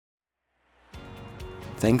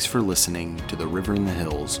Thanks for listening to the River in the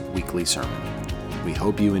Hills weekly sermon. We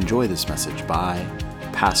hope you enjoy this message by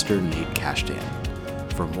Pastor Nate Cashdan.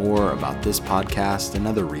 For more about this podcast and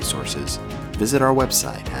other resources, visit our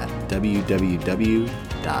website at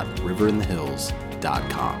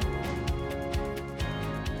www.riverinthehills.com.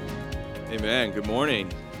 Amen. Good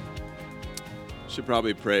morning. Should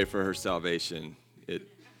probably pray for her salvation. Those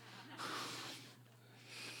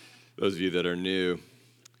of you that are new,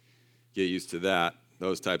 get used to that,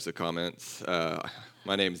 those types of comments.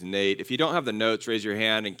 My name's Nate. If you don't have the notes, raise your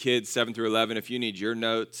hand. And kids, 7 through 11, if you need your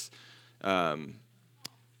notes,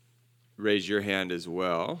 raise your hand as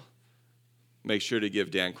well. Make sure to give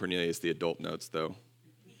Dan Cornelius the adult notes, though.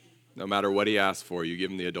 No matter what he asks for, you give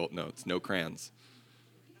him the adult notes. No crayons.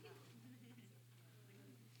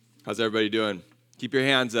 How's everybody doing? Keep your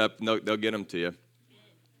hands up, and they'll get them to you.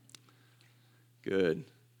 Good.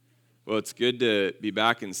 Well, it's good to be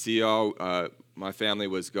back and see y'all. My family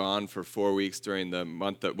was gone for 4 weeks during the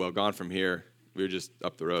month gone from here. We were just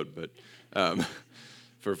up the road, but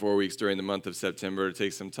for 4 weeks during the month of September to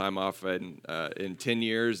take some time off. And in 10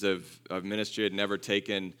 years of ministry, I'd never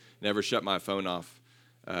shut my phone off,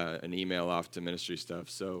 an email off to ministry stuff.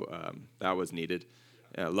 So that was needed.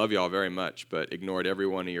 I love y'all very much, but ignored every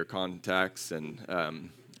one of your contacts,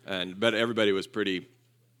 but everybody was pretty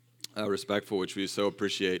respectful, which we so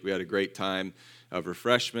appreciate. We had a great time of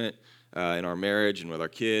refreshment in our marriage and with our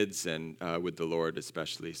kids and with the Lord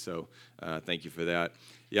especially. So thank you for that.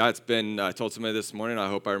 Yeah, it's been, I told somebody this morning, I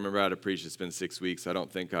hope I remember how to preach. It's been 6 weeks. I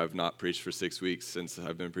don't think I've not preached for 6 weeks since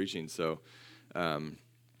I've been preaching. So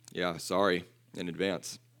sorry in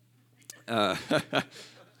advance.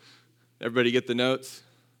 Everybody get the notes?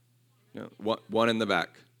 No, one in the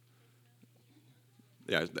back.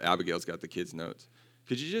 Yeah, Abigail's got the kids' notes.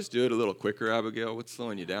 Could you just do it a little quicker, Abigail? What's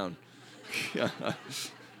slowing you down? You don't normally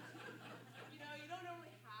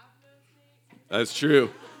have those things. That's true.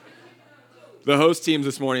 The host team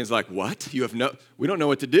this morning is like, what? We don't know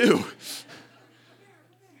what to do.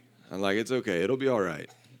 I'm like, it's okay. It'll be all right.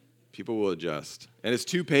 People will adjust. And it's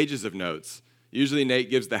 2 pages of notes. Usually Nate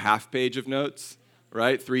gives the half page of notes,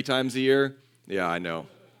 right? 3 times a year. Yeah, I know.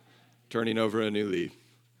 Turning over a new leaf.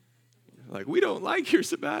 Like, we don't like your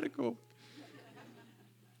sabbatical.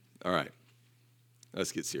 All right.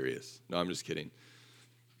 Let's get serious. No, I'm just kidding.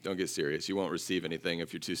 Don't get serious. You won't receive anything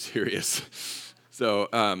if you're too serious. So,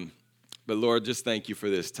 but Lord, just thank you for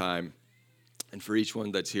this time and for each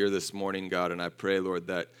one that's here this morning, God. And I pray, Lord,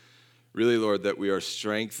 that we are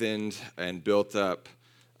strengthened and built up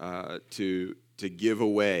to give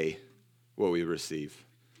away what we receive.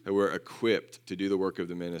 That we're equipped to do the work of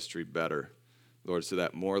the ministry better, Lord, so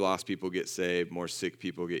that more lost people get saved, more sick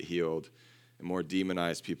people get healed, and more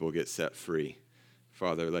demonized people get set free.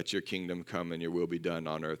 Father, let your kingdom come and your will be done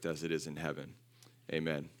on earth as it is in heaven.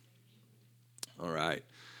 Amen. All right.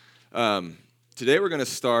 Today we're going to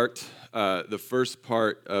start the first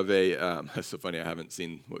part of that's so funny, I haven't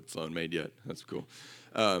seen what Sloan made yet. That's cool.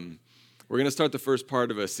 We're going to start the first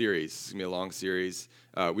part of a series. It's going to be a long series.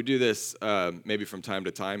 We do this maybe from time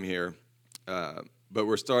to time here, but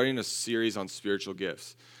we're starting a series on spiritual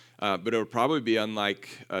gifts. But it'll probably be unlike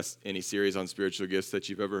any series on spiritual gifts that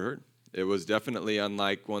you've ever heard. It was definitely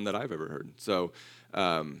unlike one that I've ever heard. So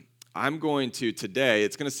I'm going to today,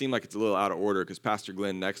 it's going to seem like it's a little out of order because Pastor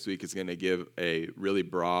Glenn next week is going to give a really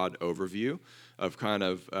broad overview of kind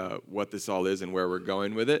of what this all is and where we're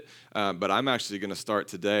going with it. But I'm actually going to start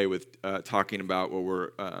today with talking about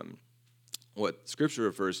what Scripture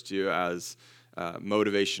refers to as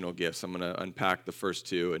motivational gifts. I'm going to unpack the first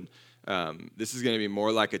 2, and this is going to be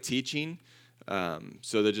more like a teaching,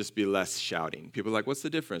 so there'll just be less shouting. People are like, what's the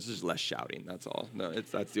difference? There's less shouting, that's all. No,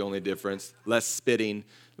 that's the only difference. Less spitting,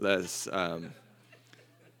 less,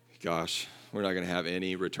 gosh, we're not going to have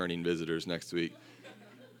any returning visitors next week.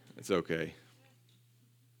 It's okay.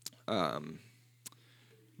 But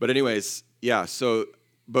anyways, yeah,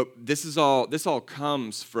 but this all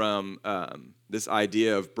comes from this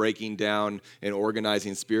idea of breaking down and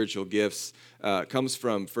organizing spiritual gifts. Comes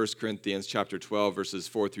from 1 Corinthians chapter 12, verses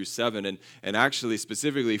 4 through 7, and actually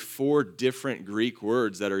specifically 4 different Greek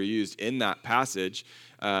words that are used in that passage.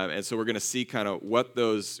 And so we're going to see kind of what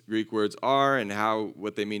those Greek words are and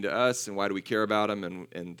what they mean to us and why do we care about them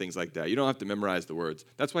and things like that. You don't have to memorize the words.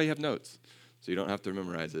 That's why you have notes, so you don't have to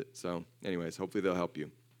memorize it. So anyways, hopefully they'll help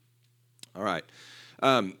you. All right.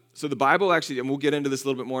 So the Bible actually, and we'll get into this a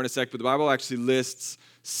little bit more in a sec, but the Bible actually lists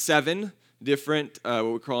 7 different, what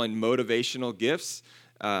we're calling motivational gifts.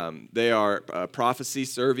 They are prophecy,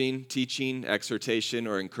 serving, teaching, exhortation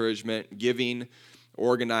or encouragement, giving,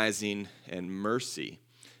 organizing, and mercy.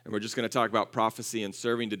 And we're just going to talk about prophecy and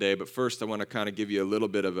serving today. But first, I want to kind of give you a little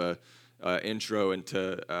bit of a intro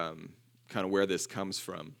into kind of where this comes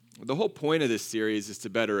from. The whole point of this series is to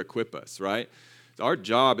better equip us, right? Our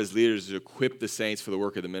job as leaders is to equip the saints for the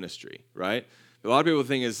work of the ministry, right? A lot of people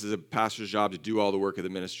think it's a pastor's job to do all the work of the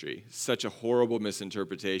ministry. Such a horrible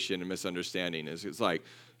misinterpretation and misunderstanding. It's like,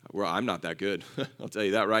 well, I'm not that good. I'll tell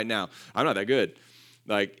you that right now. I'm not that good.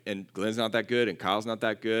 And Glenn's not that good, and Kyle's not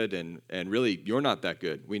that good, and really, you're not that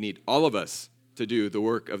good. We need all of us to do the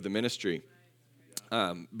work of the ministry.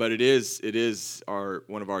 But it is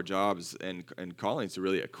one of our jobs and callings to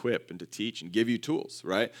really equip and to teach and give you tools,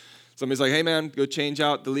 right? Somebody's like, hey, man, go change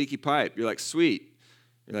out the leaky pipe. You're like, sweet.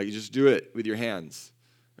 You're like, you just do it with your hands.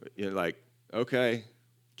 You're like, okay,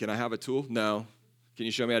 can I have a tool? No. Can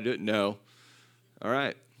you show me how to do it? No. All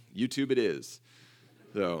right, YouTube it is.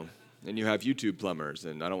 So, and you have YouTube plumbers,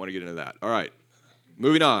 and I don't want to get into that. All right,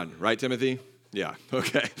 moving on. Right, Timothy? Yeah,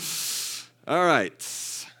 okay. All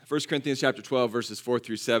right. 1 Corinthians chapter 12, verses 4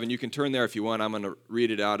 through 7. You can turn there if you want. I'm going to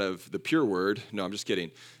read it out of the pure word. No, I'm just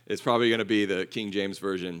kidding. It's probably going to be the King James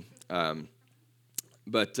Version.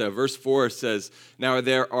 But verse 4 says, now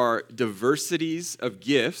there are diversities of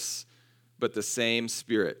gifts, but the same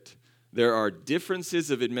Spirit. There are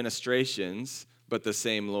differences of administrations, but the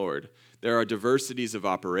same Lord. There are diversities of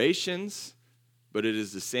operations, but it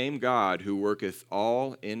is the same God who worketh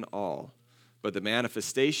all in all. But the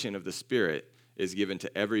manifestation of the Spirit is given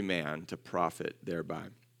to every man to profit thereby.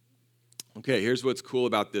 Okay, here's what's cool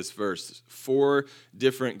about this verse. 4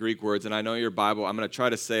 different Greek words, and I know your Bible, I'm going to try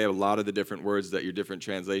to say a lot of the different words that your different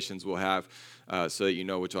translations will have so that you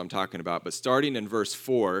know which I'm talking about. But starting in verse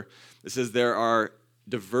 4, it says there are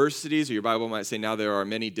diversities, or your Bible might say now there are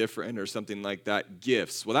many different, or something like that,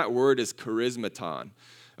 gifts. Well, that word is charismaton,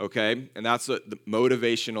 okay? And that's what the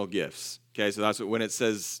motivational gifts, okay? So that's what, when it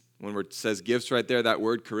says gifts right there, that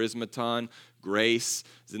word charismaton, grace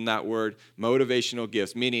is in that word, motivational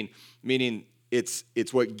gifts, meaning it's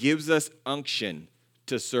what gives us unction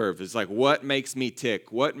to serve. It's like, what makes me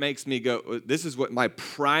tick? What makes me go? This is what my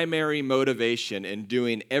primary motivation in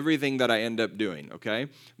doing everything that I end up doing, okay?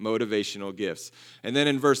 Motivational gifts. And then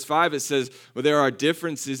in verse 5, it says, well, there are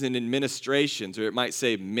differences in administrations, or it might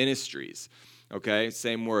say ministries, okay?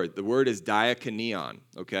 Same word. The word is diakonion,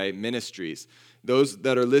 okay? Ministries. Those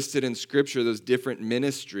that are listed in Scripture, those different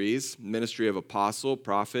ministries, ministry of apostle,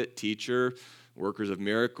 prophet, teacher, workers of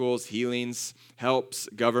miracles, healings, helps,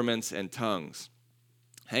 governments, and tongues.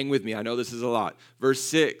 Hang with me. I know this is a lot. Verse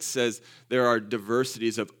 6 says there are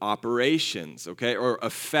diversities of operations, okay, or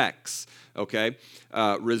effects, okay,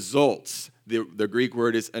 results. The Greek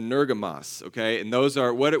word is energamos, okay, and those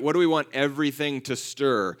are, what do we want everything to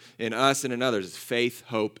stir in us and in others? Faith,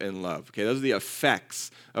 hope, and love, okay? Those are the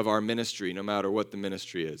effects of our ministry, no matter what the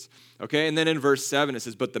ministry is, okay? And then in verse 7, it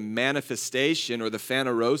says, but the manifestation or the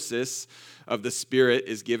phanerosis of the Spirit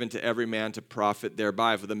is given to every man to profit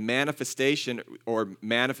thereby. For the manifestation or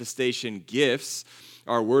manifestation gifts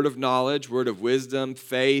are word of knowledge, word of wisdom,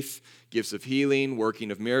 faith, gifts of healing,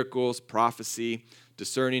 working of miracles, prophecy,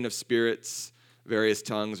 discerning of spirits, various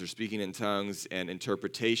tongues or speaking in tongues, and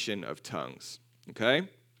interpretation of tongues. Okay?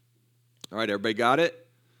 All right, everybody got it?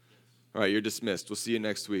 All right, you're dismissed. We'll see you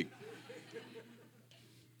next week.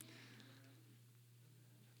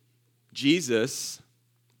 Jesus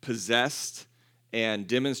possessed and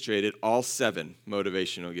demonstrated all 7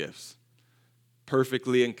 motivational gifts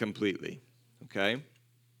perfectly and completely, okay?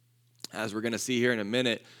 As we're going to see here in a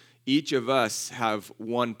minute, each of us have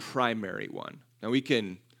one primary one. Now, we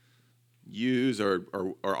can use or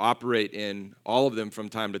operate in all of them from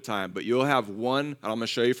time to time, but you'll have one, and I'm going to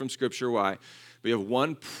show you from Scripture why, but you have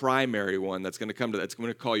one primary one that's going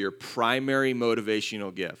to call your primary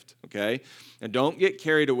motivational gift, okay? And don't get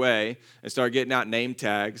carried away and start getting out name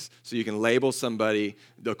tags so you can label somebody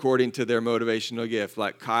according to their motivational gift,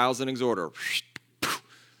 like Kyle's an exhorter.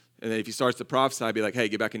 And then if he starts to prophesy, be like, hey,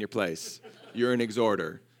 get back in your place. You're an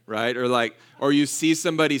exhorter. Right? Or you see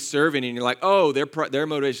somebody serving and you're like, oh, their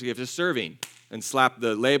motivational gift is serving, and slap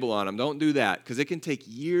the label on them. Don't do that, because it can take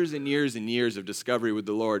years and years and years of discovery with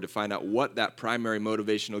the Lord to find out what that primary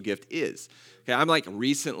motivational gift is. Okay, I'm like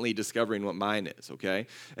recently discovering what mine is, okay?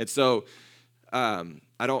 And so we're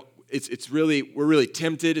really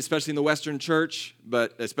tempted, especially in the Western church,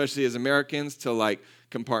 but especially as Americans, to like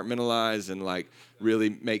compartmentalize and like really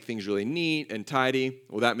make things really neat and tidy.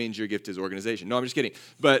 Well, that means your gift is organization. No, I'm just kidding.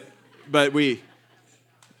 But we,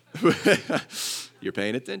 you're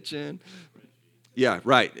paying attention. Yeah,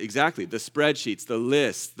 right, exactly. The spreadsheets, the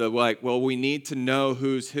lists, the like, well, we need to know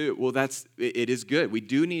who's who. Well, it is good. We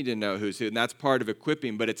do need to know who's who, and that's part of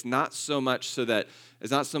equipping, but it's not so much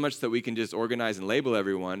that we can just organize and label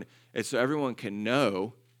everyone. It's so everyone can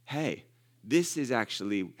know, hey, this is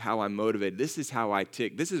actually how I'm motivated. This is how I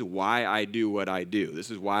tick. This is why I do what I do. This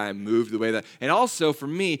is why I move the way that. And also for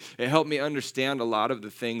me, it helped me understand a lot of the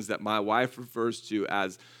things that my wife refers to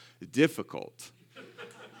as difficult.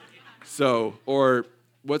 So, or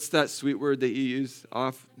what's that sweet word that you use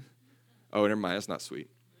off? Oh, never mind. That's not sweet.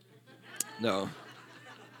 No.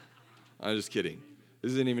 I'm just kidding.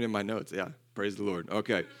 This isn't even in my notes. Yeah, praise the Lord.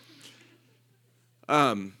 Okay.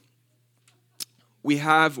 We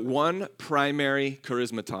have one primary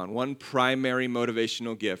charismaton, one primary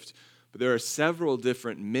motivational gift, but there are several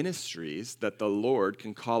different ministries that the Lord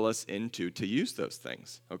can call us into to use those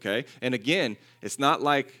things, okay? And again, it's not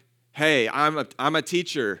like, hey, I'm a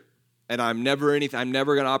teacher and I'm never going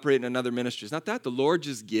to operate in another ministry. It's not that. The Lord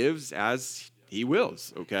just gives as he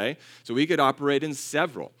wills, okay? So we could operate in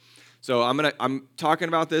several. So I'm talking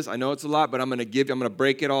about this. I know it's a lot, but I'm going to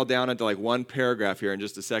break it all down into like one paragraph here in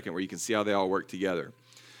just a second where you can see how they all work together.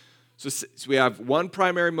 So we have one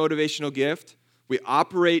primary motivational gift. We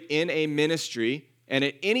operate in a ministry, and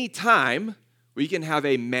at any time, we can have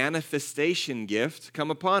a manifestation gift come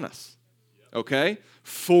upon us, okay,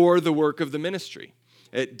 for the work of the ministry.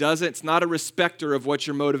 It's not a respecter of what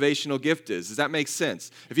your motivational gift is. Does that make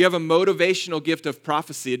sense? If you have a motivational gift of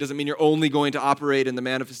prophecy, it doesn't mean you're only going to operate in the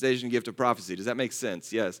manifestation gift of prophecy. Does that make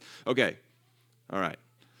sense? Yes. Okay. All right.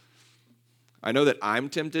 I know that I'm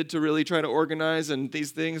tempted to really try to organize and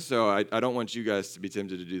these things, so I don't want you guys to be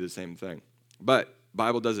tempted to do the same thing. But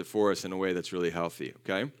Bible does it for us in a way that's really healthy,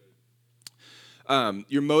 okay?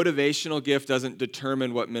 Your motivational gift doesn't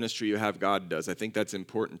determine what ministry you have. God does. I think that's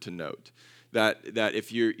important to note. That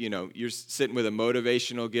if you're sitting with a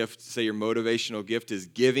motivational gift, say your motivational gift is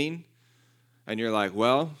giving, and you're like,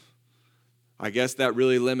 well, I guess that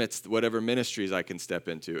really limits whatever ministries I can step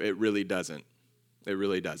into. It really doesn't. It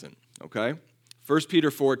really doesn't, okay? 1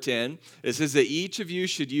 Peter 4:10, it says that each of you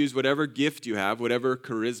should use whatever gift you have, whatever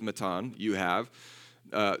charismaton you have,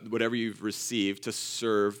 whatever you've received to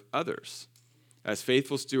serve others as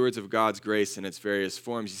faithful stewards of God's grace in its various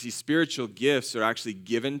forms. You see, spiritual gifts are actually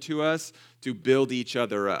given to us to build each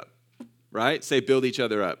other up, right? Say, build each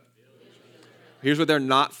other up. Here's what they're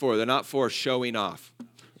not for. They're not for showing off,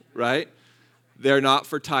 right? They're not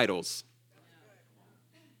for titles,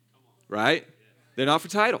 right? They're not for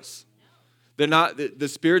titles. They're not. The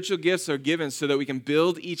spiritual gifts are given so that we can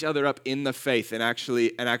build each other up in the faith and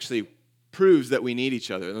actually proves that we need each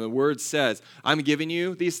other. And the word says, I'm giving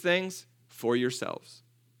you these things for yourselves.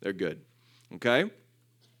 They're good. Okay?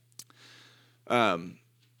 Turn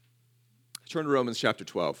to Romans chapter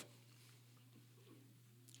 12.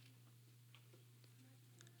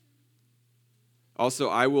 Also,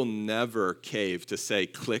 I will never cave to say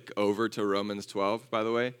click over to Romans 12, by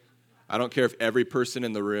the way. I don't care if every person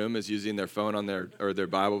in the room is using their phone on their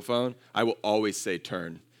Bible phone. I will always say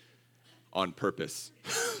turn on purpose.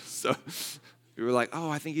 So we were like, oh,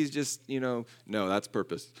 I think he's just, no, that's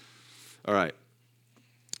purpose. All right.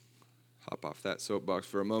 Hop off that soapbox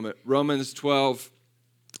for a moment. Romans 12,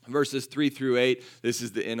 verses 3 through 8. This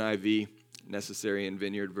is the NIV, Necessary and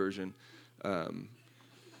Vineyard version.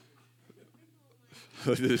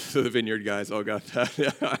 The Vineyard guys all got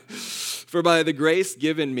that. For by the grace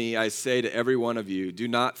given me, I say to every one of you, do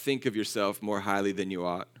not think of yourself more highly than you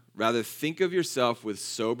ought. Rather, think of yourself with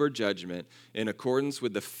sober judgment in accordance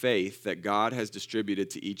with the faith that God has distributed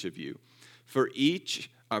to each of you. For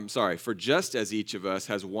just as each of us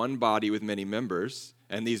has one body with many members,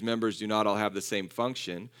 and these members do not all have the same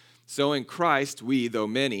function, so in Christ we, though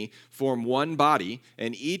many, form one body,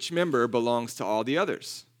 and each member belongs to all the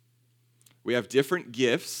others. We have different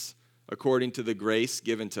gifts according to the grace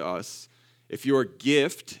given to us. If your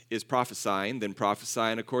gift is prophesying, then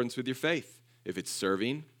prophesy in accordance with your faith. If it's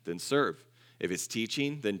serving, then serve. If it's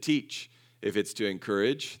teaching, then teach. If it's to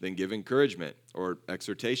encourage, then give encouragement or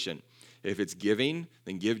exhortation. If it's giving,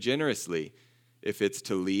 then give generously. If it's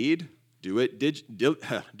to lead, do it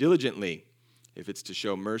diligently. If it's to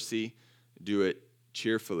show mercy, do it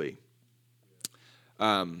cheerfully.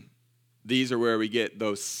 These are where we get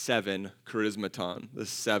those 7 charismaton, the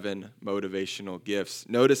 7 motivational gifts.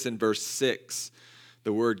 Notice in verse 6,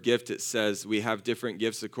 the word gift, it says, we have different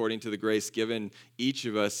gifts according to the grace given each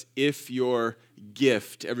of us. If your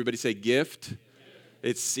gift, everybody say gift.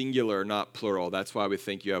 It's singular, not plural. That's why we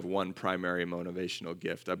think you have one primary motivational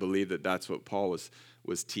gift. I believe that that's what Paul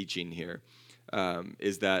was teaching here,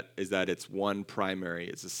 is that it's one primary.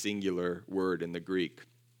 It's a singular word in the Greek.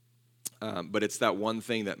 But it's that one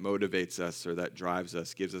thing that motivates us or that drives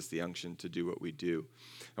us, gives us the unction to do what we do.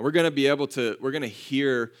 And we're going to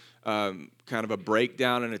hear kind of a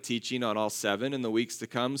breakdown and a teaching on all 7 in the weeks to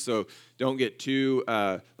come. So don't get too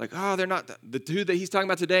they're not, the 2 that he's talking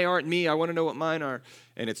about today aren't me. I want to know what mine are.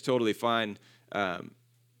 And it's totally fine.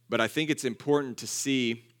 But I think it's important to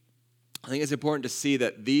see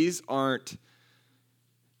that these aren't,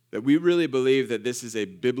 that we really believe that this is a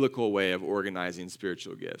biblical way of organizing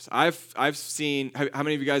spiritual gifts. I've seen, how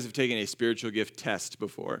many of you guys have taken a spiritual gift test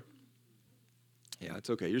before? Yeah, it's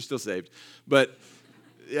okay. You're still saved. But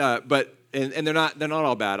they're not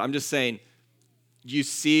all bad. I'm just saying,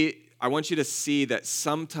 I want you to see that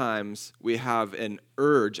sometimes we have an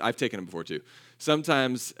urge. I've taken them before too.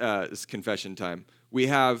 Sometimes, it's confession time. We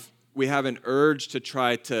have an urge to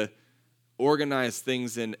try to organize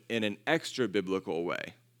things in an extra biblical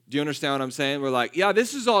way. Do you understand what I'm saying? We're like, yeah,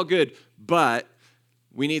 this is all good, but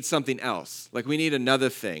we need something else. Like we need another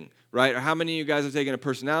thing, right? Or how many of you guys have taken a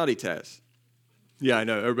personality test? Yeah, I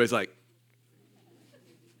know. Everybody's like,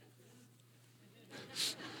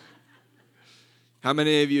 how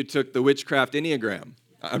many of you took the witchcraft Enneagram?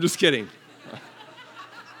 I'm just kidding.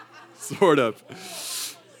 Sort of.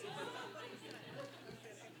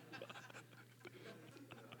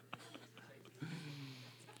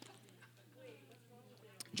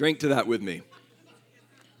 Drink to that with me.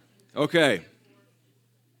 Okay.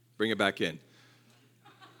 Bring it back in.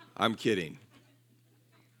 I'm kidding.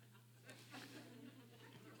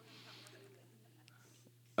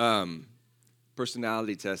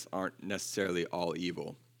 Personality tests aren't necessarily all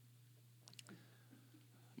evil.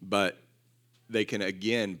 But they can,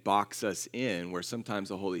 again, box us in where sometimes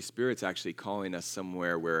the Holy Spirit's actually calling us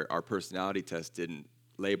somewhere where our personality test didn't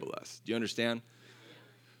label us. Do you understand?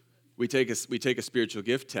 We take a spiritual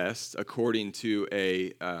gift test according to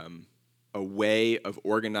a way of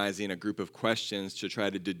organizing a group of questions to try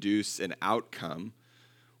to deduce an outcome.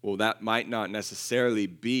 Well, that might not necessarily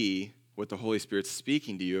be what the Holy Spirit's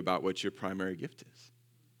speaking to you about what your primary gift is,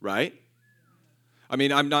 right? I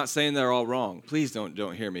mean, I'm not saying they're all wrong. Please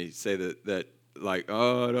don't hear me say that like,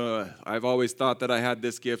 oh, no, I've always thought that I had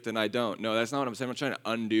this gift and I don't. No, that's not what I'm saying. I'm trying to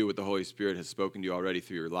undo what the Holy Spirit has spoken to you already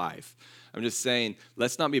through your life. I'm just saying,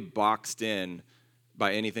 let's not be boxed in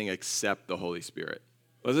by anything except the Holy Spirit.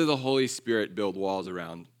 Let's let the Holy Spirit build walls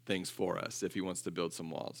around things for us if he wants to build some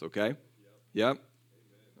walls, okay? Yep?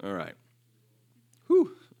 All right.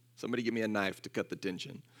 Whew. Somebody give me a knife to cut the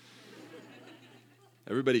tension.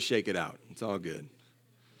 Everybody shake it out. It's all good.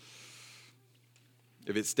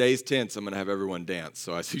 If it stays tense, I'm going to have everyone dance.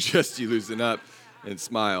 So I suggest you loosen up and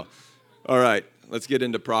smile. All right, let's get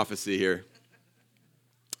into prophecy here.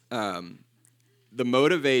 The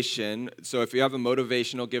motivation, so if you have a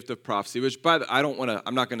motivational gift of prophecy, which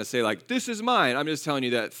I'm not going to say like, this is mine. I'm just telling you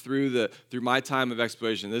that through my time of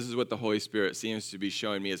exploration, this is what the Holy Spirit seems to be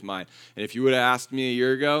showing me as mine. And if you would have asked me a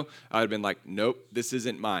year ago, I would have been like, nope, this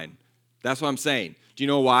isn't mine. That's what I'm saying. Do you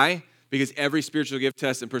know why? Because every spiritual gift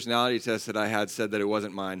test and personality test that I had said that it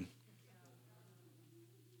wasn't mine.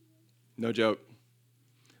 No joke.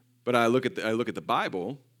 But I look at the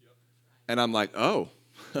Bible, and I'm like, oh,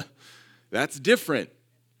 that's different.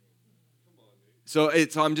 So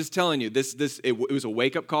I'm just telling you, it was a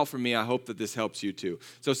wake-up call for me. I hope that this helps you too.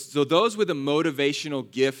 So those with a motivational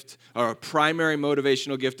gift or a primary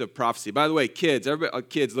motivational gift of prophecy. By the way, kids,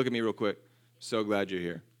 kids, look at me real quick. So glad you're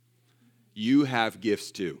here. You have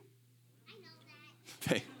gifts too. I know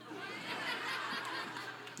that.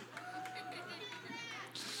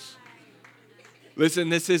 Listen,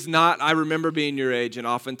 this is not, I remember being your age, and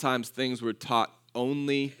oftentimes things were taught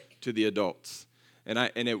only to the adults. And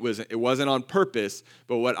it wasn't on purpose,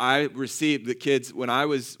 but what I received, the kids, when I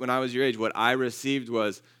was your age, what I received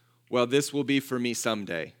was, well, this will be for me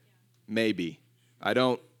someday. Maybe. I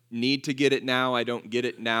don't need to get it now. I don't get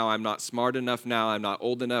it now. I'm not smart enough now. I'm not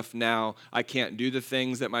old enough now. I can't do the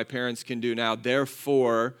things that my parents can do now.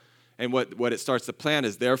 Therefore, and what it starts to plant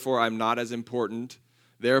is, therefore, I'm not as important.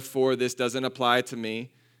 Therefore, this doesn't apply to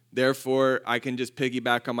me. Therefore, I can just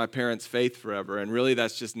piggyback on my parents' faith forever. And really,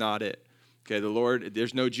 that's just not it. Okay, the Lord,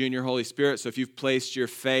 there's no junior Holy Spirit. So if you've placed your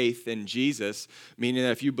faith in Jesus, meaning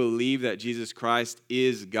that if you believe that Jesus Christ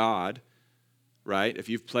is God, right? If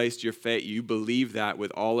you've placed your faith, you believe that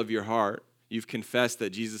with all of your heart. You've confessed that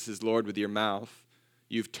Jesus is Lord with your mouth.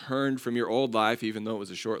 You've turned from your old life, even though it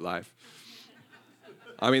was a short life.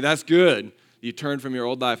 I mean, that's good. You turned from your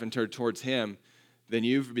old life and turned towards Him. Then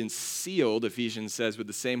you've been sealed, Ephesians says, with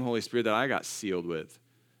the same Holy Spirit that I got sealed with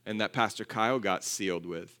and that Pastor Kyle got sealed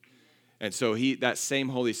with. And so that same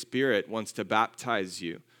Holy Spirit wants to baptize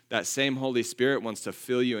you. that same Holy Spirit wants to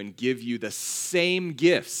fill you and give you the same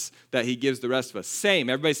gifts that he gives the rest of us. Same.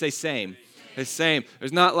 Everybody say same. It's same.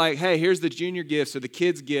 There's not like, hey, here's the junior gifts or the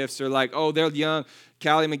kids' gifts, or like, oh, they're young.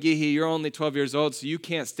 Callie McGehee, you're only 12 years old, so you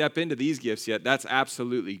can't step into these gifts yet. That's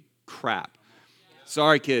absolutely crap.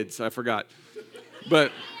 Sorry, kids, I forgot.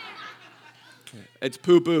 But it's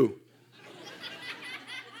poo-poo.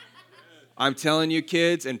 I'm telling you,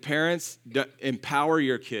 kids and parents, empower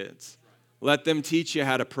your kids. Let them teach you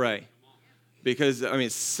how to pray. Because,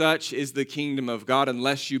 such is the kingdom of God.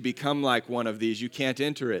 Unless you become like one of these, you can't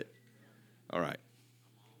enter it. All right.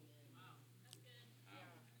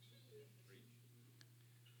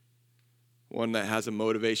 One that has a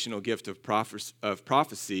motivational gift of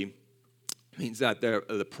prophecy means that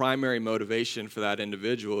the primary motivation for that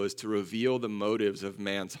individual is to reveal the motives of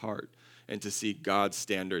man's heart and to see God's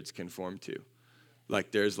standards conform to.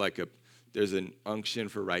 Like there's an unction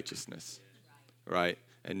for righteousness, right?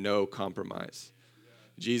 And no compromise.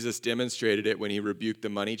 Jesus demonstrated it when he rebuked the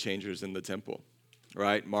money changers in the temple.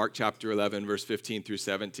 Right? Mark chapter 11, verse 15 through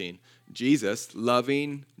 17. Jesus,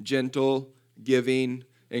 loving, gentle, giving,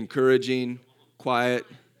 encouraging, quiet.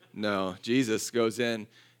 No, Jesus goes in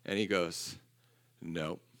and he goes,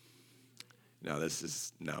 no. No, this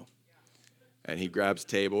is no. And he grabs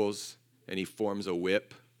tables and he forms a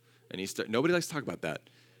whip. And nobody likes to talk about that.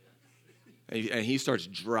 And he starts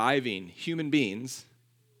driving human beings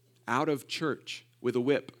out of church with a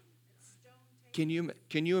whip. Can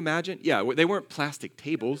you imagine? Yeah, they weren't plastic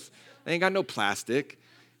tables. They ain't got no plastic.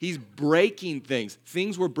 He's breaking things.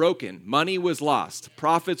 Things were broken. Money was lost.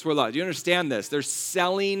 Profits were lost. Do you understand this? They're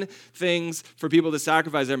selling things for people to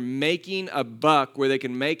sacrifice. They're making a buck where they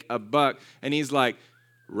can make a buck. And he's like,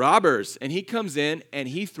 robbers. And he comes in and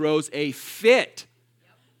he throws a fit.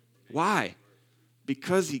 Why?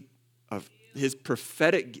 Because of his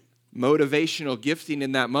prophetic motivational gifting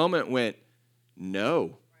in that moment went,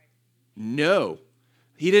 no. No,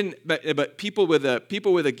 he didn't. But people with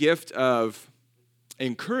a gift of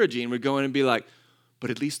encouraging would go in and be like,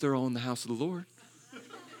 "But at least they're all in the house of the Lord,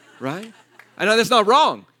 right?" I know that's not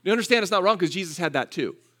wrong. You understand it's not wrong because Jesus had that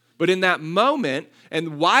too. But in that moment,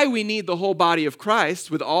 and why we need the whole body of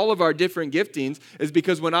Christ with all of our different giftings is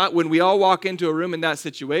because when we all walk into a room in that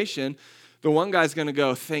situation, the one guy's going to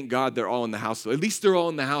go, "Thank God they're all in the house. At least they're all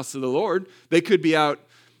in the house of the Lord. They could be out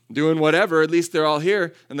doing whatever, at least they're all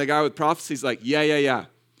here." And the guy with prophecy's like, yeah,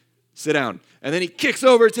 sit down. And then he kicks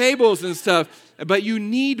over tables and stuff. But you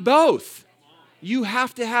need both. You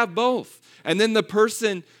have to have both. And then the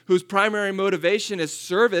person whose primary motivation is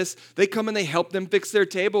service, they come and they help them fix their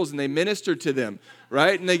tables and they minister to them,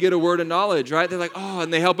 right? And they get a word of knowledge, right? They're like, oh,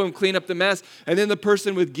 and they help them clean up the mess. And then the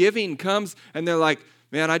person with giving comes and they're like,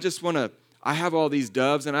 man, I have all these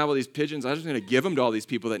doves and I have all these pigeons. I'm just going to give them to all these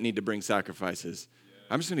people that need to bring sacrifices.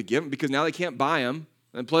 I'm just going to give them because now they can't buy them.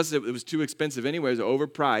 And plus, it was too expensive anyways,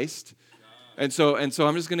 overpriced. And so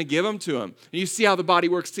I'm just going to give them to them. And you see how the body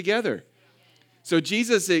works together. So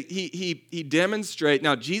Jesus, he demonstrates.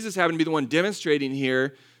 Now, Jesus happened to be the one demonstrating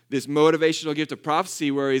here this motivational gift of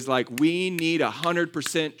prophecy where he's like, we need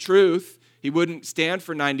 100% truth. He wouldn't stand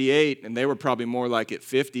for 98, and they were probably more like at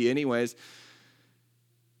 50 anyways.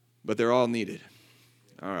 But they're all needed.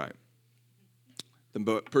 All right.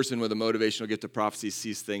 The person with a motivational gift of prophecy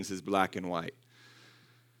sees things as black and white.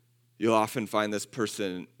 You'll often find this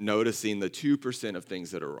person noticing the 2% of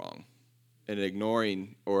things that are wrong and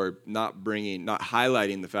ignoring or not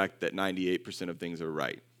highlighting the fact that 98% of things are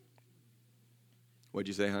right. What'd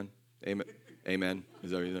you say, hon? Amen? Amen?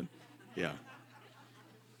 Is that what you said? Yeah.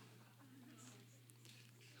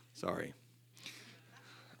 Sorry.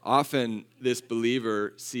 Often, this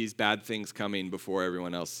believer sees bad things coming before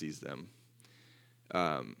everyone else sees them.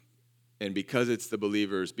 And because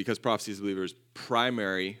prophecy is the believer's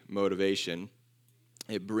primary motivation,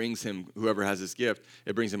 it brings him, whoever has this gift,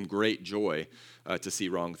 it brings him great joy to see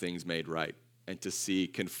wrong things made right and to see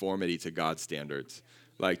conformity to God's standards.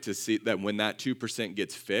 Like to see that when that 2%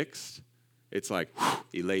 gets fixed, it's like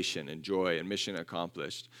elation and joy and mission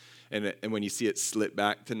accomplished. And when you see it slip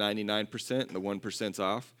back to 99% and the 1%'s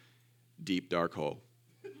off, deep, dark hole.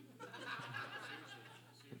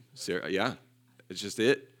 Yeah, it's just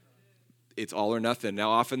it. It's all or nothing. Now,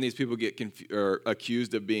 often these people get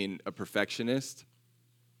accused of being a perfectionist.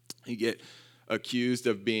 You get accused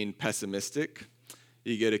of being pessimistic.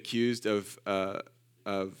 You get accused of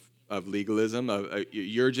legalism.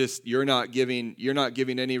 You're not giving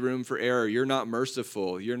any room for error. You're not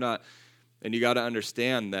merciful. And you got to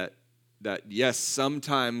understand that yes,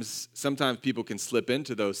 sometimes people can slip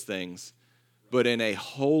into those things, but in a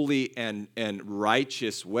holy and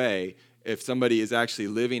righteous way, if somebody is actually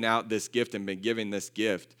living out this gift and been given this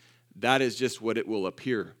gift, that is just what it will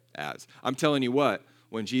appear as. I'm telling you what,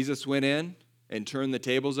 when Jesus went in and turned the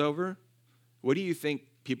tables over, what do you think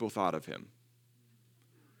people thought of him?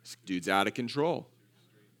 This dude's out of control.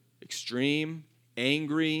 Extreme,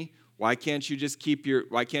 angry. Why can't you keep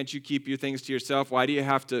your things to yourself? Why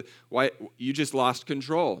you just lost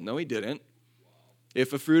control? No, he didn't.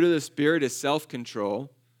 If a fruit of the Spirit is self-control,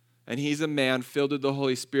 and he's a man filled with the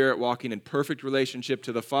Holy Spirit walking in perfect relationship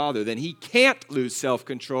to the Father, then he can't lose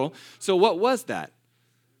self-control. So what was that?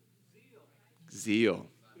 Zeal.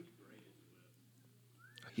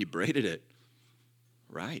 He braided it.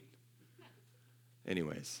 Right.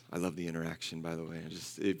 Anyways, I love the interaction, by the way.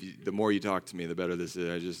 The more you talk to me, the better this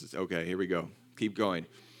is. Okay, here we go. Keep going.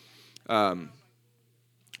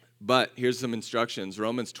 But here's some instructions.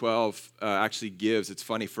 Romans 12 actually gives, it's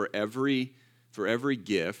funny, for every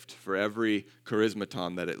gift, for every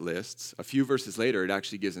charismaton that it lists, a few verses later, it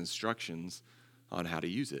actually gives instructions on how to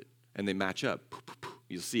use it. And they match up.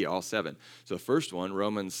 You'll see all 7. So the first one,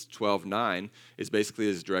 Romans 12:9, is basically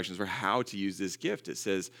his directions for how to use this gift. It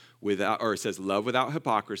says love without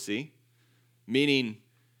hypocrisy, meaning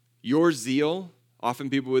your zeal. Often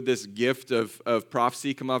people with this gift of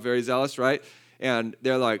prophecy come off very zealous, right? And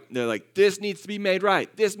they're like, this needs to be made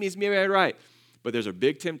right. This needs to be made right. But there's a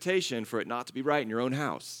big temptation for it not to be right in your own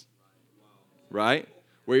house, right?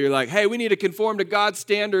 Where you're like, hey, we need to conform to God's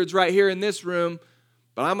standards right here in this room,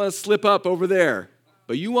 but I'm going to slip up over there.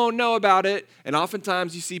 But you won't know about it. And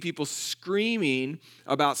oftentimes you see people screaming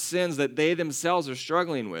about sins that they themselves are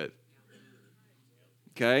struggling with.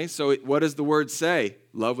 Okay, so what does the word say?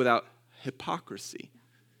 Love without hypocrisy.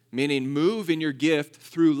 Meaning move in your gift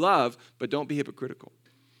through love, but don't be hypocritical.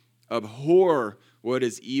 Abhor what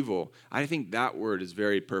is evil. I think that word is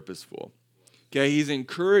very purposeful. Okay, he's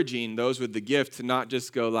encouraging those with the gift to not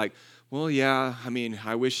just go like, well, yeah,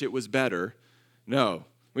 I wish it was better. No.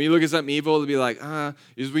 When you look at something evil, it'll be like, when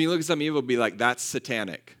you look at something evil, it'll be like, that's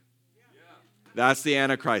satanic. That's the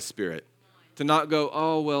Antichrist spirit. To not go,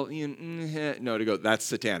 oh, well, no, to go, that's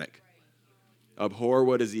satanic. Abhor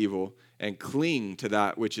what is evil and cling to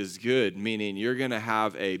that which is good, meaning you're going to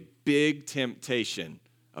have a big temptation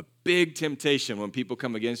when people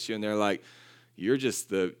come against you and they're like, you're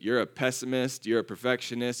a pessimist, you're a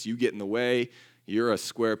perfectionist, you get in the way, you're a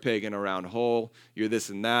square peg in a round hole, you're this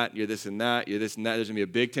and that, you're this and that, you're this and that. There's going to be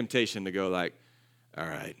a big temptation to go like, all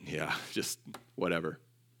right, yeah, just whatever.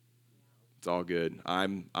 It's all good.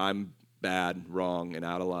 I'm bad, wrong, and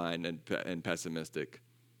out of line and pessimistic.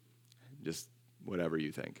 Just whatever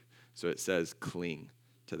you think. So it says cling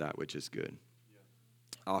to that which is good.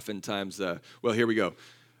 Oftentimes, here we go.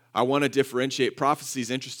 I want to differentiate. Prophecy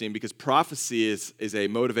is interesting because prophecy is a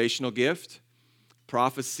motivational gift.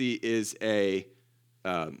 Prophecy is a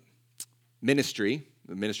ministry,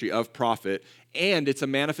 the ministry of prophet, and it's a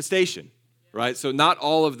manifestation, right? So not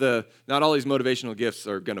all these motivational gifts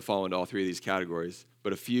are going to fall into all 3 of these categories,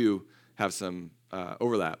 but a few have some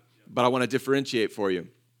overlap. But I want to differentiate for you.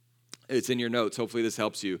 It's in your notes. Hopefully this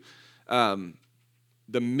helps you. The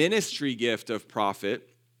ministry gift of prophet,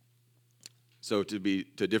 so to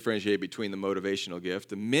differentiate between the motivational gift,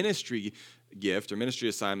 the ministry gift or ministry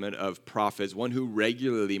assignment of prophet is one who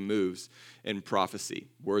regularly moves in prophecy,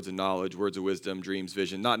 words of knowledge, words of wisdom, dreams,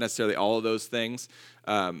 vision. Not necessarily all of those things,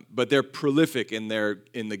 but they're prolific in their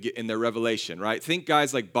revelation. Right? Think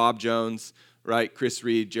guys like Bob Jones, right? Chris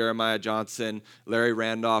Reed, Jeremiah Johnson, Larry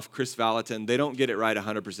Randolph, Chris Valentin. They don't get it right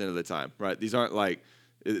 100% of the time. Right? These aren't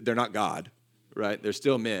they're not God. Right? They're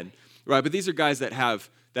still men. Right? But these are guys that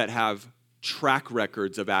have track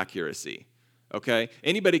records of accuracy, okay?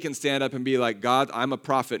 Anybody can stand up and be like, God, I'm a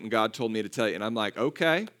prophet, and God told me to tell you. And I'm like,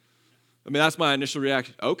 okay. That's my initial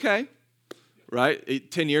reaction. Okay, right?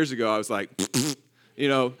 10 years ago, I was like,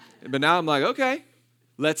 but now I'm like, okay,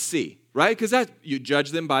 let's see, right? Because you judge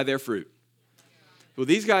them by their fruit. Well,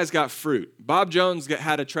 these guys got fruit. Bob Jones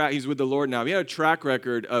he's with the Lord now. He had a track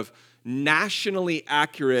record of nationally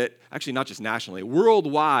accurate, actually not just nationally,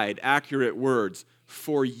 worldwide accurate words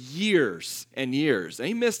for years and years. And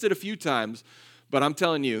he missed it a few times, but I'm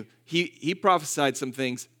telling you, he prophesied some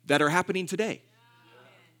things that are happening today,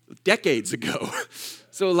 decades ago.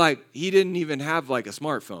 So he didn't even have a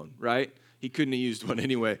smartphone, right? He couldn't have used one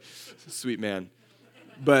anyway. Sweet man.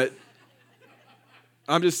 But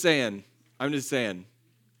I'm just saying,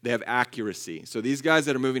 they have accuracy. So these guys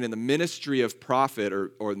that are moving in the ministry of prophet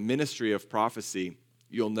or ministry of prophecy,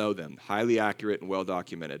 you'll know them. Highly accurate and well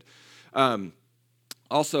documented.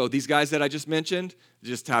 Also, these guys that I just mentioned,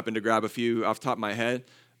 just happened to grab a few off the top of my head,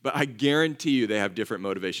 but I guarantee you they have different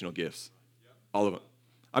motivational gifts. All of them.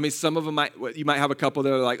 I mean, some of them you might have a couple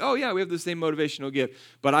that are like, oh yeah, we have the same motivational gift.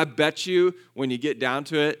 But I bet you when you get down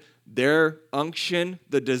to it, their unction,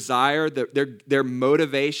 the desire, their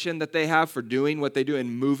motivation that they have for doing what they do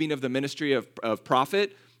and moving of the ministry of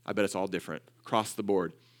prophet, I bet it's all different across the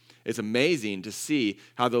board. It's amazing to see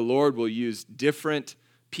how the Lord will use different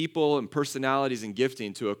people and personalities and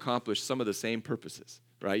gifting to accomplish some of the same purposes,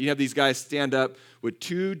 right? You have these guys stand up with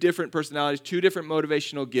two different personalities, two different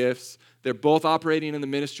motivational gifts. They're both operating in the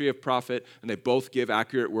ministry of prophet, and they both give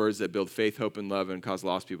accurate words that build faith, hope, and love and cause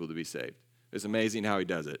lost people to be saved. It's amazing how he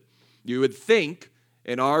does it. You would think,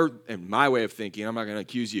 in my way of thinking, I'm not going to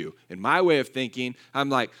accuse you. In my way of thinking, I'm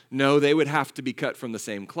like, no, they would have to be cut from the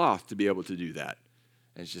same cloth to be able to do that.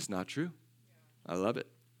 And it's just not true. I love it.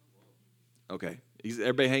 Okay. Is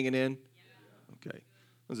everybody hanging in? Okay.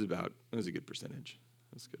 That was a good percentage.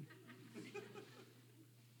 That's good.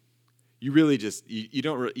 You really just,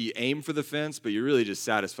 you aim for the fence, but you're really just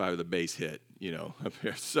satisfied with a base hit, up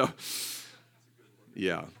here. So,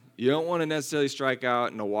 yeah. You don't want to necessarily strike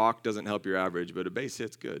out, and a walk doesn't help your average, but a base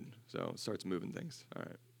hit's good. So it starts moving things. All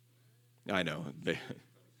right. I know.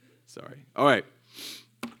 Sorry. All right.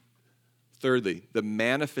 Thirdly, the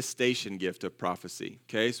manifestation gift of prophecy.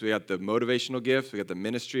 Okay, so we got the motivational gift, we got the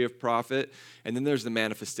ministry of prophet, and then there's the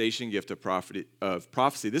manifestation gift of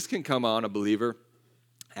prophecy. This can come on a believer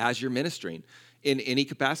as you're ministering in any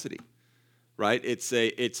capacity, right? It's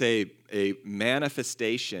a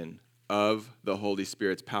manifestation of the Holy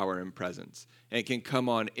Spirit's power and presence. And it can come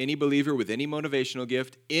on any believer with any motivational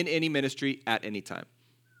gift in any ministry at any time.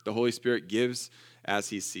 The Holy Spirit gives as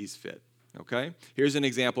he sees fit. Okay? Here's an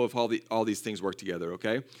example of how all these things work together,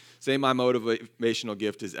 okay? Say my motivational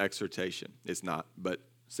gift is exhortation. It's not, but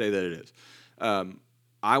say that it is.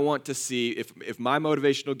 I want to see, if my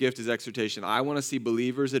motivational gift is exhortation, I want to see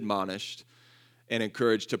believers admonished and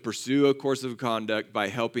encouraged to pursue a course of conduct by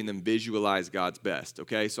helping them visualize God's best,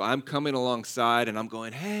 okay? So I'm coming alongside and I'm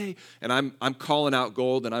going, hey, and I'm calling out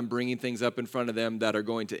gold and I'm bringing things up in front of them that are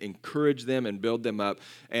going to encourage them and build them up,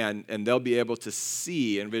 and they'll be able to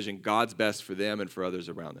see and envision God's best for them and for others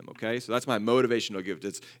around them, okay? So that's my motivational gift.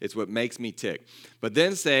 It's what makes me tick. But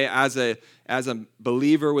then say, as a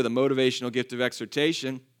believer with a motivational gift of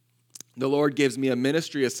exhortation, the Lord gives me a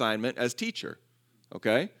ministry assignment as teacher,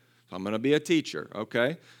 okay? I'm going to be a teacher,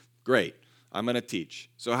 okay? Great. I'm going to teach.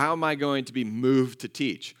 So how am I going to be moved to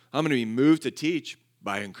teach? I'm going to be moved to teach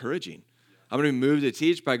by encouraging. I'm going to be moved to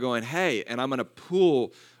teach by going, hey, and I'm going to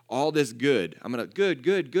pull all this good. I'm going to,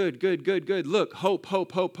 good. Look,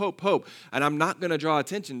 hope. And I'm not going to draw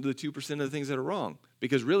attention to the 2% of the things that are wrong.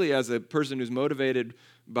 Because really, as a person who's motivated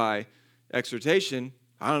by exhortation,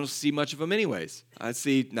 I don't see much of them anyways. I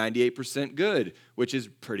see 98% good, which is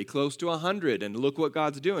pretty close to 100. And look what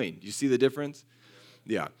God's doing. Do you see the difference?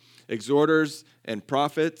 Yeah. Exhorters and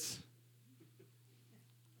prophets,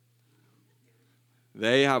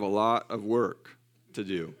 they have a lot of work to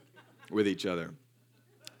do with each other.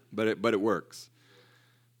 But it works.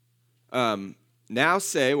 Now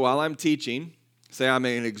say, while I'm teaching, say I'm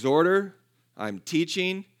an exhorter, I'm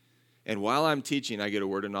teaching, and while I'm teaching, I get a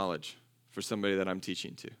word of knowledge for somebody that I'm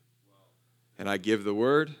teaching to. And I give the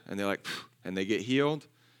word, and they're like, and they get healed.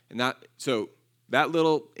 So that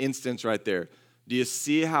little instance right there, do you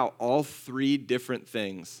see how all three different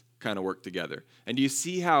things kind of work together? And do you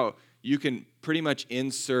see how you can pretty much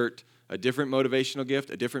insert a different motivational gift,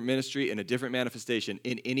 a different ministry, and a different manifestation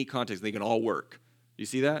in any context? They can all work. Do you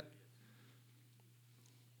see that?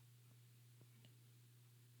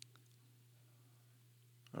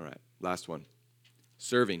 All right, last one.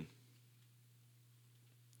 Serving.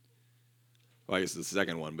 Well, I guess it's the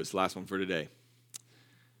second one, but it's the last one for today.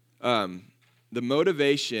 The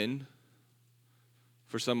motivation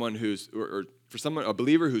for someone a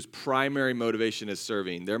believer whose primary motivation is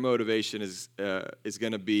serving, their motivation is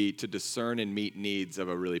going to be to discern and meet needs of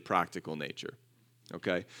a really practical nature.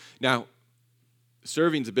 Okay? Now,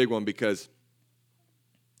 serving's a big one because,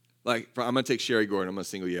 I'm going to take Sherry Gordon. I'm going to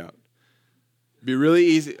single you out. It'd be really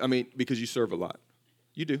easy, because you serve a lot.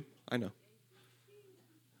 You do, I know.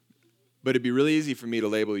 But it'd be really easy for me to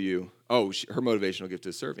label you, her motivational gift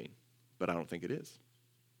is serving. But I don't think it is.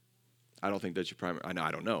 I don't think that's your primary,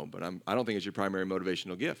 I don't know, but I don't think it's your primary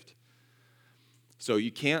motivational gift. So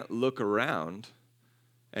you can't look around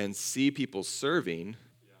and see people serving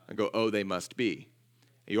and go, oh, they must be.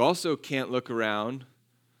 You also can't look around,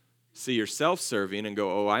 see yourself serving and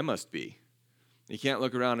go, oh, I must be. You can't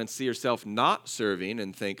look around and see yourself not serving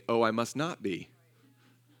and think, oh, I must not be.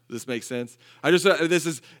 Does this make sense?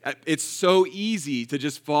 It's so easy to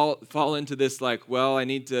just fall into this like, well, I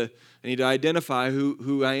need to identify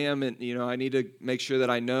who I am, and I need to make sure that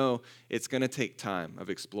I know. It's going to take time of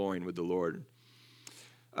exploring with the Lord.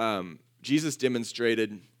 Jesus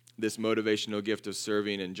demonstrated this motivational gift of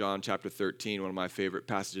serving in John chapter 13, one of my favorite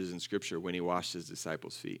passages in Scripture, when he washed his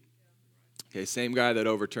disciples' feet. Okay, same guy that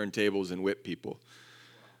overturned tables and whipped people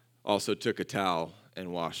also took a towel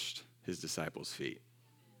and washed his disciples' feet.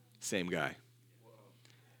 Same guy.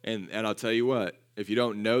 And I'll tell you what, if you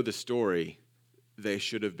don't know the story, they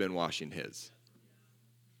should have been washing his.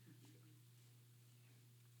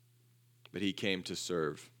 But he came to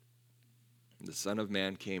serve. The Son of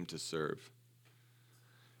Man came to serve.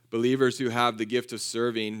 Believers who have the gift of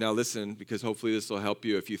serving, now listen, because hopefully this will help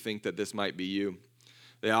you if you think that this might be you.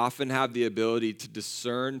 They often have the ability to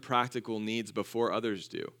discern practical needs before others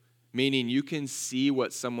do. Meaning you can see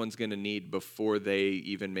what someone's going to need before they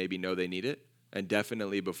even maybe know they need it, and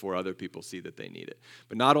definitely before other people see that they need it.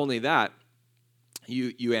 But not only that,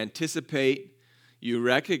 you anticipate, you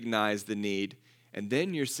recognize the need, and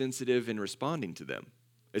then you're sensitive in responding to them.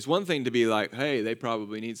 It's one thing to be like, hey, they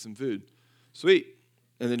probably need some food. Sweet.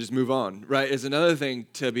 And then just move on, right? It's another thing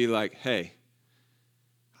to be like, hey,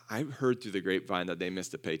 I've heard through the grapevine that they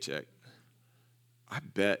missed a paycheck. I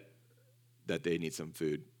bet that they need some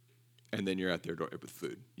food. And then you're at their door with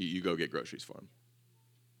food. You go get groceries for them.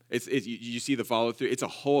 You see the follow through. It's a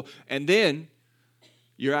whole, and then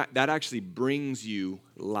that actually brings you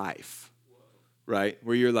life, right?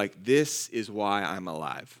 Where you're like, this is why I'm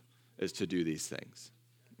alive, is to do these things.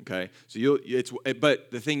 Okay, so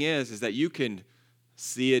but the thing is that you can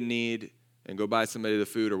see a need and go buy somebody the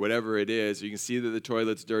food or whatever it is. You can see that the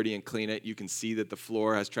toilet's dirty and clean it. You can see that the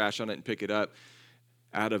floor has trash on it and pick it up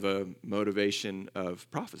out of a motivation of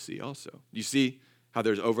prophecy also. You see how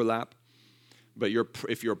there's overlap? But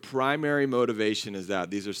if your primary motivation is that,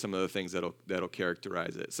 these are some of the things that'll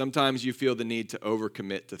characterize it. Sometimes you feel the need to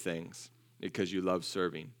overcommit to things because you love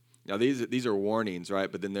serving. Now, these are warnings,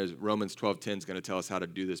 right? But then there's Romans 12:10 is going to tell us how to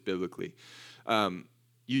do this biblically. You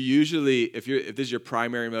usually, if this is your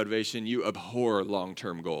primary motivation, you abhor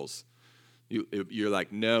long-term goals. You're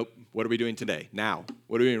like, nope, what are we doing today? Now.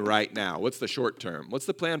 What are we doing right now? What's the short term? What's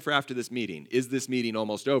the plan for after this meeting? Is this meeting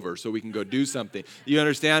almost over so we can go do something? You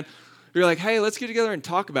understand? You're like, hey, let's get together and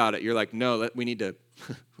talk about it. You're like, no, we need to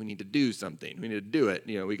do something. We need to do it.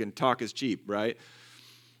 We can talk is cheap, right?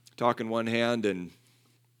 Talk in one hand and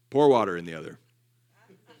pour water in the other.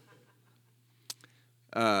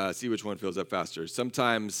 See which one fills up faster.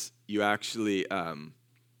 Sometimes you actually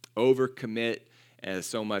overcommit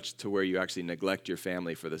so much to where you actually neglect your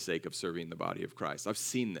family for the sake of serving the body of Christ. I've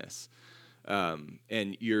seen this,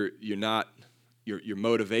 and your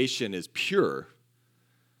motivation is pure,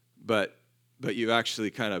 but you've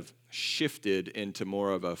actually kind of shifted into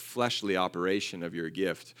more of a fleshly operation of your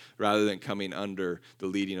gift rather than coming under the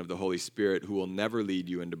leading of the Holy Spirit, who will never lead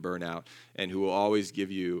you into burnout and who will always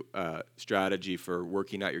give you strategy for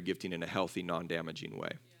working out your gifting in a healthy, non-damaging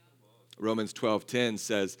way. Romans 12:10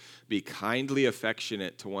 says, be kindly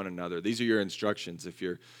affectionate to one another. These are your instructions if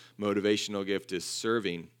your motivational gift is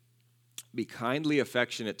serving. Be kindly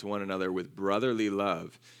affectionate to one another with brotherly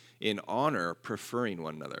love, in honor, preferring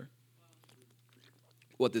one another.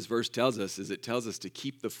 What this verse tells us is it tells us to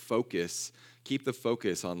keep the focus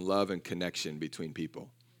on love and connection between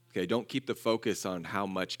people. Okay, don't keep the focus on how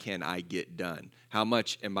much can I get done? How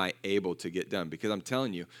much am I able to get done? Because I'm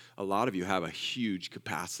telling you, a lot of you have a huge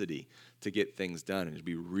capacity to get things done. And it'd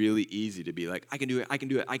be really easy to be like, I can do it.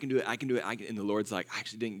 And the Lord's like, I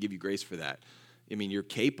actually didn't give you grace for that. I mean, you're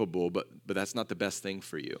capable, but that's not the best thing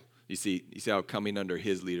for you. You see how coming under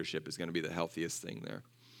his leadership is going to be the healthiest thing there.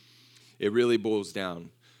 It really boils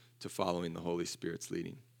down to following the Holy Spirit's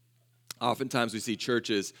leading. Oftentimes we see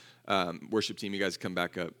churches, worship team, you guys come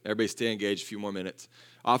back up. Everybody stay engaged, a few more minutes.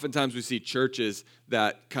 Oftentimes we see churches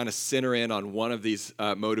that kind of center in on one of these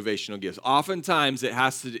motivational gifts. Oftentimes it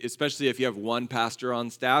has to, especially if you have one pastor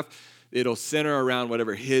on staff, it'll center around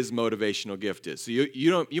whatever his motivational gift is. So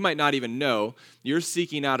you might not even know. You're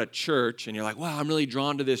seeking out a church and you're like, wow, I'm really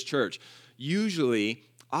drawn to this church.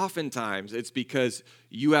 Oftentimes it's because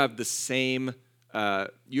you have the same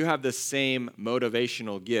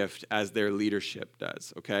motivational gift as their leadership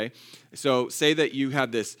does, okay? So say that you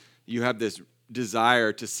have this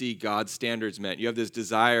desire to see God's standards met. You have this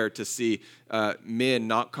desire to see men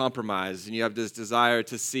not compromised, and you have this desire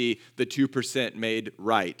to see the 2% made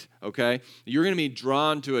right, okay? You're going to be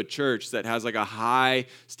drawn to a church that has like a high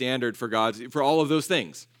standard for all of those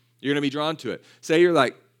things. You're going to be drawn to it. Say you're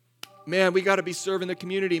like, man, we got to be serving the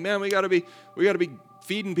community. Man, we got to be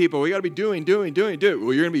feeding people. We got to be doing. Well, you're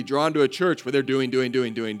going to be drawn to a church where they're doing.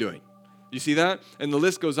 You see that? And the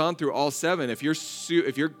list goes on through all 7. If your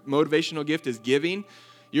motivational gift is giving,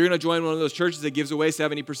 you're going to join one of those churches that gives away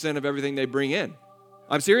 70% of everything they bring in.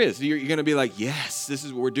 I'm serious. You're going to be like, yes, this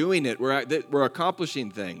is what we're doing it. We're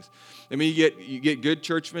accomplishing things. I mean, you get good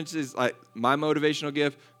church ministries like my motivational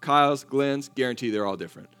gift, Kyle's, Glenn's, guarantee they're all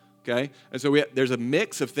different. Okay? And so there's a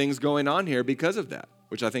mix of things going on here because of that,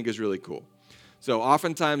 which I think is really cool. So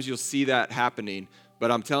oftentimes you'll see that happening,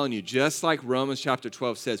 but I'm telling you, just like Romans chapter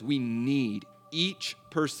 12 says, we need each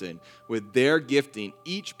person with their gifting.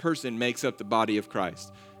 Each person makes up the body of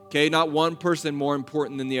Christ. Okay, not one person more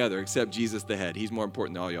important than the other, except Jesus the head. He's more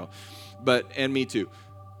important than all y'all, and me too.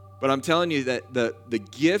 But I'm telling you that the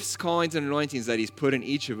gifts, callings, and anointings that he's put in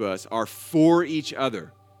each of us are for each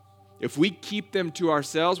other. If we keep them to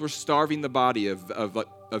ourselves, we're starving the body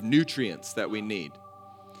of nutrients that we need.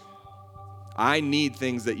 I need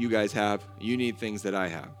things that you guys have. You need things that I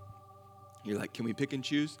have. You're like, can we pick and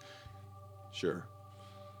choose? Sure.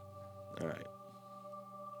 All right.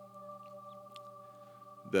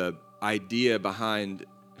 The idea behind,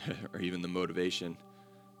 or even the motivation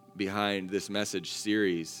behind this message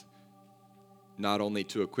series, not only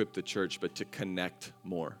to equip the church, but to connect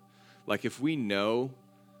more. Like if we know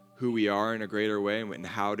who we are in a greater way and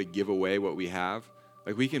how to give away what we have,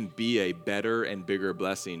 like we can be a better and bigger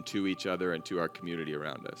blessing to each other and to our community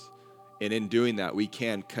around us. And in doing that, we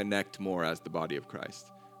can connect more as the body of Christ.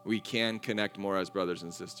 We can connect more as brothers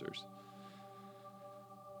and sisters.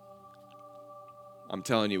 I'm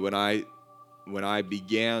telling you, when I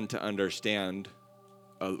began to understand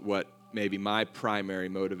what maybe my primary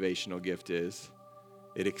motivational gift is,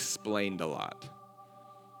 it explained a lot.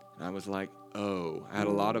 And I was like, oh, I had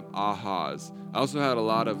a lot of ahas. I also had a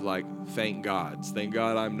lot of like, thank gods. Thank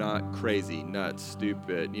God I'm not crazy, nuts,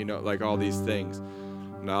 stupid, like all these things.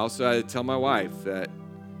 And I also had to tell my wife that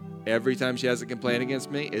every time she has a complaint against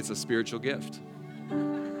me, it's a spiritual gift.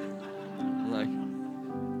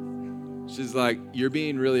 She's like, you're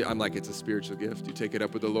being really, I'm like, it's a spiritual gift. You take it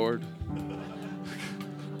up with the Lord.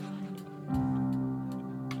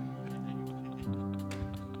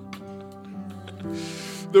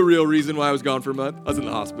 The real reason why I was gone for a month, I was in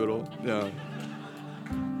the hospital. No.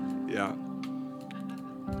 Yeah.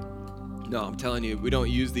 No, I'm telling you, we don't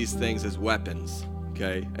use these things as weapons,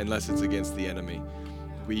 okay, unless it's against the enemy.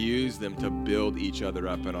 We use them to build each other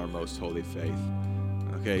up in our most holy faith.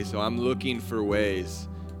 Okay, so I'm looking for ways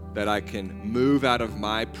that I can move out of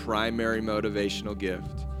my primary motivational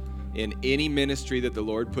gift in any ministry that the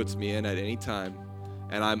Lord puts me in at any time,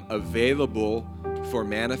 and I'm available for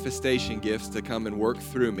manifestation gifts to come and work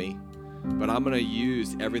through me, but I'm going to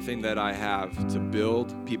use everything that I have to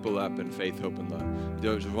build people up in faith, hope, and love.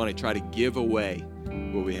 Don't want to try to give away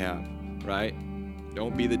what we have, right?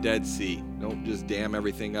 Don't be the Dead Sea. Don't just dam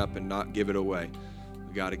everything up and not give it away.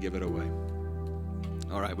 We got to give it away.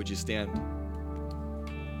 All right, would you stand?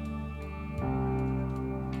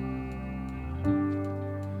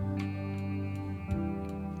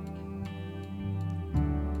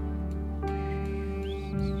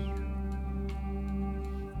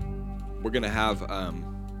 We're going to have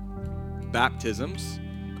baptisms,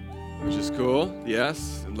 which is cool.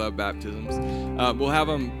 Yes, I love baptisms. We'll have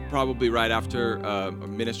them probably right after a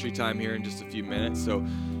ministry time here in just a few minutes. So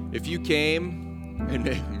if you came,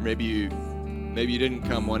 and maybe you didn't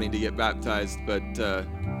come wanting to get baptized, but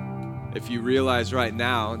if you realize right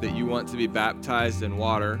now that you want to be baptized in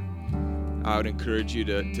water, I would encourage you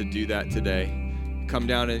to do that today. Come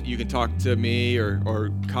down and you can talk to me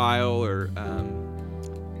or Kyle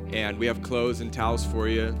and we have clothes and towels for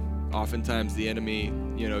you. Oftentimes the enemy,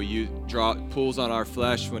 pulls on our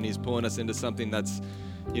flesh when he's pulling us into something that's,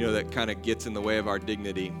 that kind of gets in the way of our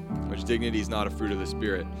dignity, which dignity is not a fruit of the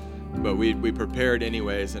Spirit. But we prepared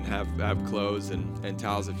anyways and have clothes and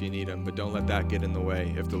towels if you need them. But don't let that get in the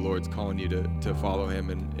way if the Lord's calling you to follow him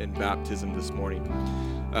in baptism this morning.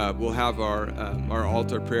 We'll have our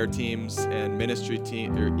altar prayer teams and ministry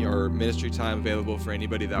team or ministry time available for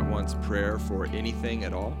anybody that wants prayer for anything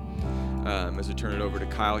at all. As we turn it over to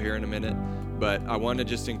Kyle here in a minute, but I want to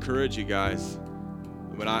just encourage you guys.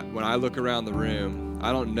 When I look around the room,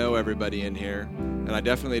 I don't know everybody in here, and I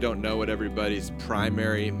definitely don't know what everybody's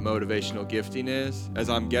primary motivational gifting is, as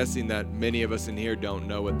I'm guessing that many of us in here don't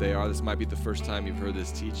know what they are. This might be the first time you've heard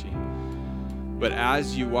this teaching. But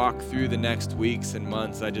as you walk through the next weeks and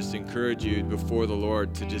months, I just encourage you before the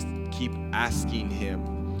Lord to just keep asking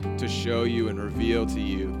him to show you and reveal to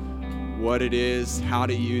you what it is, how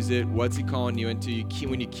to use it, what's he calling you into.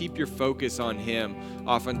 When you keep your focus on him,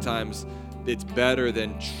 oftentimes it's better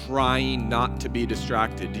than trying not to be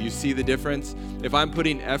distracted. Do you see the difference? If I'm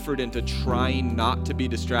putting effort into trying not to be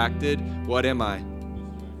distracted, what am I?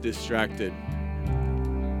 Distracted.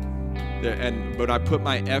 But I put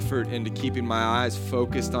my effort into keeping my eyes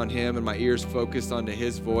focused on Him and my ears focused onto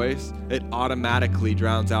His voice, it automatically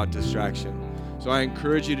drowns out distraction. So I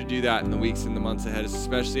encourage you to do that in the weeks and the months ahead,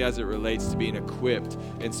 especially as it relates to being equipped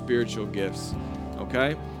in spiritual gifts,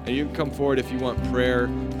 okay? And you can come forward if you want prayer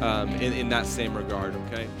in that same regard,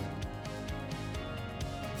 okay?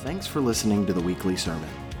 Thanks for listening to the weekly sermon.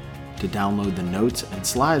 To download the notes and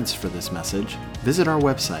slides for this message, visit our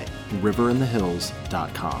website,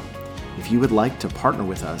 riverinthehills.com. If you would like to partner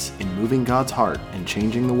with us in moving God's heart and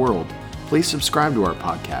changing the world, please subscribe to our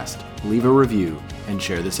podcast, leave a review, and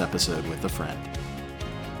share this episode with a friend.